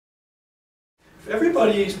If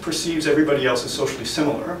everybody perceives everybody else as socially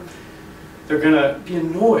similar, they're going to be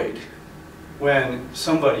annoyed when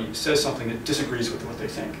somebody says something that disagrees with what they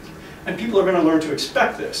think. And people are going to learn to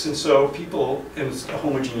expect this. And so people in a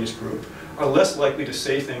homogeneous group are less likely to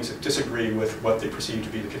say things that disagree with what they perceive to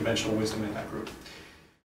be the conventional wisdom in that group.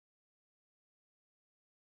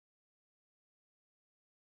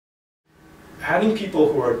 Adding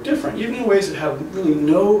people who are different, even in ways that have really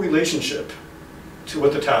no relationship to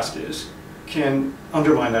what the task is, can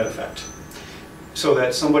undermine that effect. So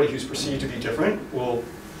that somebody who's perceived to be different will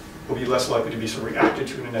be less likely to be sort of reacted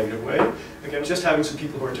to in a negative way. Again, just having some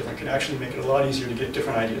people who are different can actually make it a lot easier to get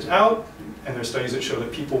different ideas out. And there are studies that show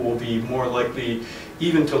that people will be more likely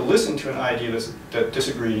even to listen to an idea that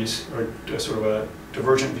disagrees or sort of a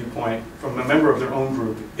divergent viewpoint from a member of their own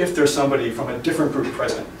group if there's somebody from a different group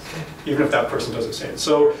present, even if that person doesn't say it.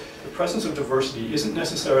 So the presence of diversity isn't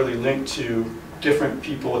necessarily linked to different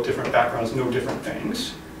people with different backgrounds know different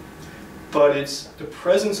things, but it's the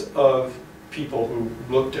presence of people who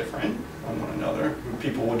look different on one another, who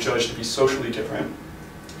people will judge to be socially different,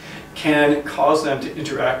 can cause them to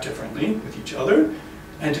interact differently with each other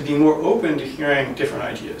and to be more open to hearing different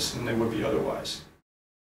ideas than they would be otherwise.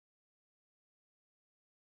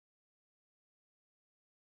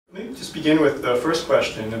 Let me just begin with the first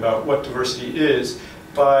question about what diversity is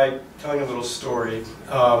by telling a little story.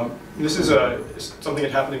 This is something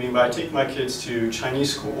that happened to me. I take my kids to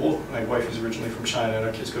Chinese school. My wife is originally from China, and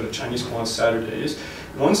our kids go to Chinese school on Saturdays.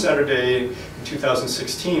 One Saturday in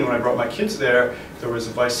 2016, when I brought my kids there, there was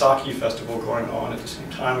a Vaisakhi festival going on at the same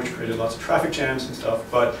time, which created lots of traffic jams and stuff,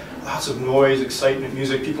 but lots of noise, excitement,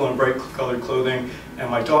 music, people in bright colored clothing. And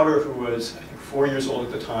my daughter, who was, I think, 4 years old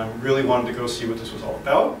at the time, really wanted to go see what this was all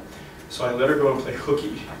about. So I let her go and play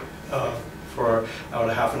hooky for about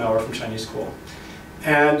a half an hour from Chinese school.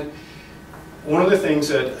 And one of the things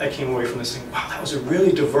that I came away from this saying, wow, that was a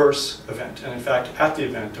really diverse event. And in fact, at the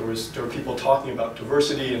event, there were people talking about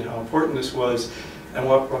diversity and how important this was. And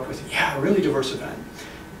walked with, yeah, a really diverse event.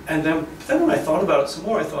 And then when I thought about it some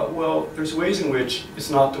more, I thought, well, there's ways in which it's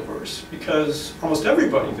not diverse, because almost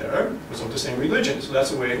everybody there was of the same religion. So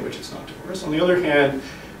that's a way in which it's not diverse. On the other hand,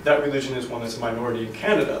 that religion is one that's a minority in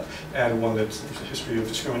Canada, and one that's there's a history of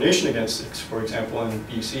discrimination against it, for example, in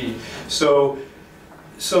BC. So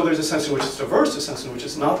there's a sense in which it's diverse, a sense in which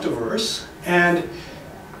it's not diverse, and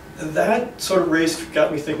that sort of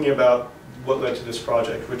got me thinking about what led to this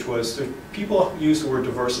project, which was that people use the word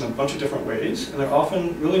diverse in a bunch of different ways, and they're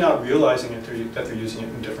often really not realizing that they're using it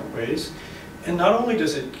in different ways. And not only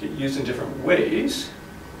does it get used in different ways,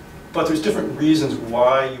 but there's different reasons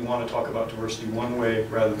why you want to talk about diversity one way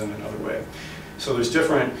rather than another way. So there's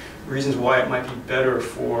different reasons why it might be better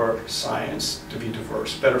for science to be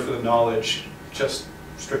diverse, better for the knowledge, just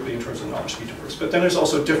strictly in terms of knowledge to be diverse. But then there's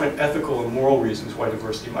also different ethical and moral reasons why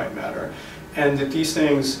diversity might matter. And that these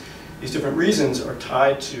different reasons are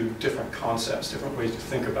tied to different concepts, different ways to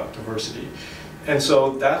think about diversity. And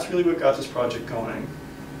so that's really what got this project going.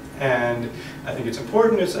 And I think it's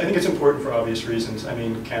important. I think it's important for obvious reasons. I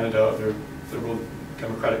mean, Canada, they're liberal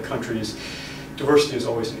democratic countries. Diversity is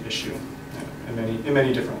always an issue in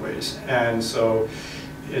many different ways. And so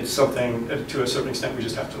it's something, to a certain extent, we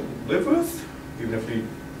just have to live with, even if you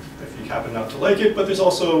happen not to like it. But there's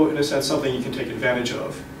also, in a sense, something you can take advantage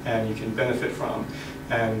of and you can benefit from.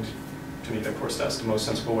 And to me, of course, that's the most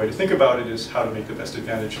sensible way to think about it, is how to make the best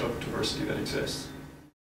advantage of diversity that exists.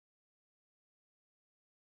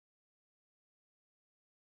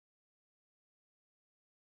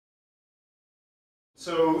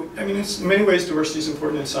 So, I mean, in many ways, diversity is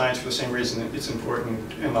important in science for the same reason that it's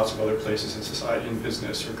important in lots of other places in society, in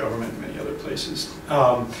business or government, and many other places.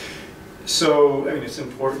 So, I mean, it's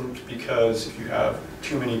important because if you have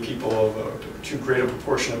too many people, too great a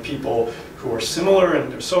proportion of people who are similar in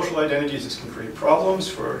their social identities, this can create problems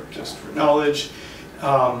for knowledge.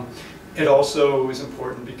 It also is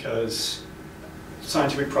important because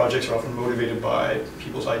scientific projects are often motivated by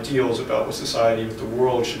people's ideals about what society, what the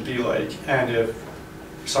world should be like, and if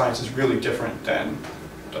science is really different than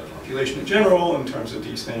the population in general in terms of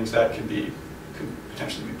these things, that can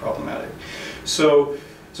potentially be problematic. So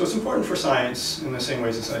it's important for science in the same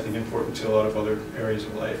ways it's, I think, important to a lot of other areas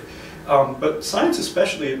of life. But science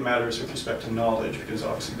especially, it matters with respect to knowledge, because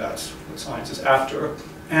obviously that's what science is after.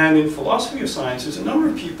 And in philosophy of science, there's a number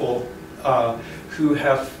of people who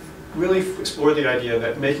have really explored the idea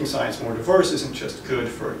that making science more diverse isn't just good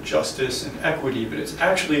for justice and equity, but it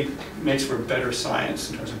actually makes for better science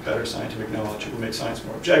in terms of better scientific knowledge. It will make science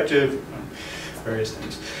more objective, various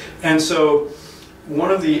things. And so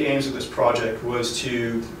one of the aims of this project was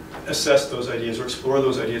to assess those ideas or explore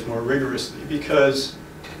those ideas more rigorously, because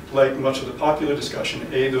like much of the popular discussion,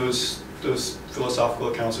 those philosophical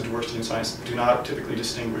accounts of diversity in science do not typically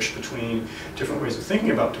distinguish between different ways of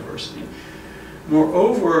thinking about diversity.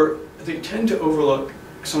 Moreover, they tend to overlook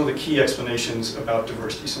some of the key explanations about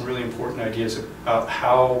diversity, some really important ideas about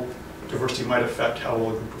how diversity might affect how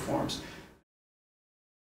well a group performs.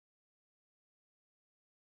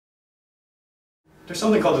 There's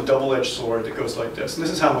something called the double-edged sword that goes like this, and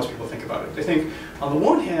this is how most people think about it. They think, on the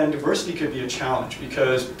one hand, diversity could be a challenge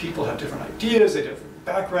because people have different ideas, they have different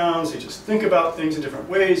backgrounds, they just think about things in different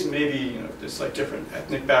ways. Maybe there's like different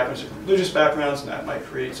ethnic backgrounds, different religious backgrounds, and that might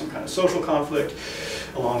create some kind of social conflict,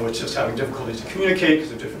 along with just having difficulties to communicate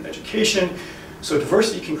because of different education. So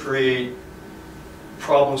diversity can create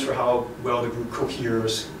problems for how well the group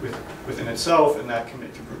coheres within itself, and that can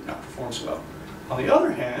make the group not perform so well. On the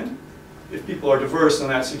other hand, if people are diverse, then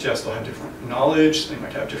that suggests they'll have different knowledge, they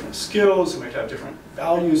might have different skills, they might have different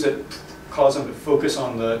values that cause them to focus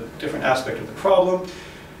on the different aspect of the problem.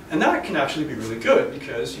 And that can actually be really good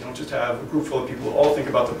because you don't just have a group full of people who all think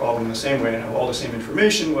about the problem in the same way and have all the same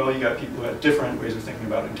information. Well, you got people who have different ways of thinking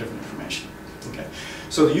about it and different information. Okay.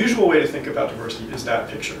 So the usual way to think about diversity is that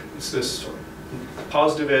picture. It's this sort of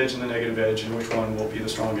positive edge and the negative edge, and which one will be the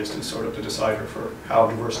strongest is sort of the decider for how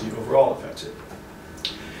diversity overall affects it.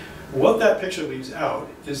 What that picture leaves out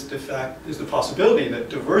is the possibility that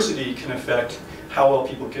diversity can affect how well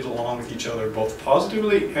people get along with each other, both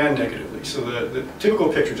positively and negatively. So the typical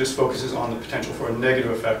picture just focuses on the potential for a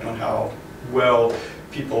negative effect on how well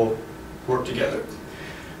people work together.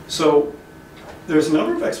 So there's a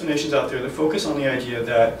number of explanations out there that focus on the idea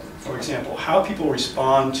that, for example, how people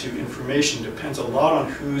respond to information depends a lot on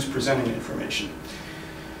who's presenting the information.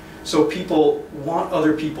 So people want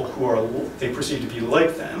other people who they perceive to be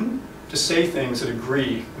like them to say things that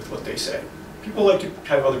agree with what they say. People like to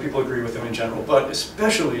have other people agree with them in general, but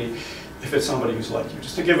especially if it's somebody who's like you.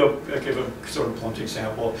 Just to give a sort of blunt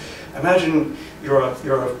example, imagine you're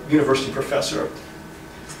a university professor.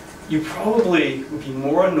 You probably would be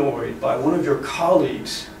more annoyed by one of your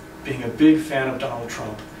colleagues being a big fan of Donald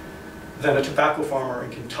Trump than a tobacco farmer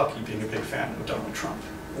in Kentucky being a big fan of Donald Trump.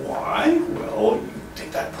 Why? Well, you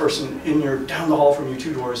think that person down the hall from you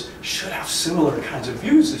 2 doors should have similar kinds of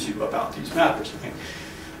views as you about these matters. Okay?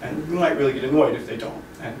 And you might really get annoyed if they don't.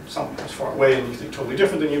 And someone who's far away and you think totally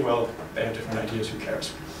different than you, well, they have different ideas, who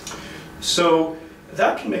cares? So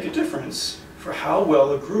that can make a difference for how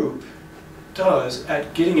well a group does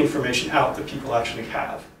at getting information out that people actually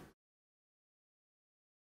have.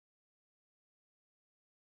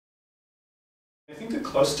 I think the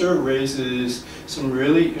cluster raises some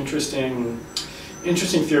really interesting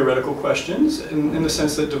theoretical questions in the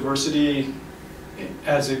sense that diversity,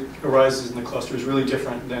 as it arises in the cluster, is really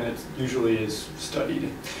different than it usually is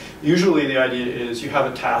studied. Usually the idea is you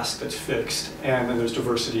have a task that's fixed, and then there's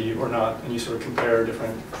diversity or not, and you sort of compare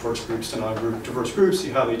different diverse groups to non-diverse groups, see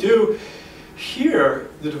how they do. Here,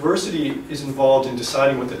 the diversity is involved in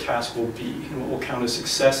deciding what the task will be and what will count as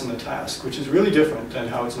success in the task, which is really different than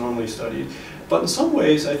how it's normally studied. But in some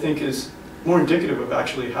ways, I think is more indicative of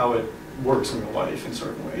actually how it works in real life in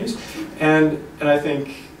certain ways. And I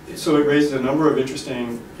think, so it raises a number of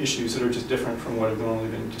interesting issues that are just different from what have normally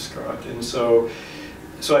been described. And so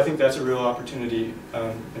I think that's a real opportunity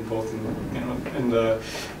in both in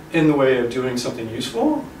the way of doing something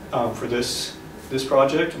useful for this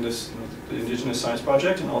project and the Indigenous Science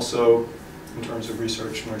Project, and also in terms of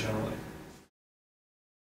research more generally.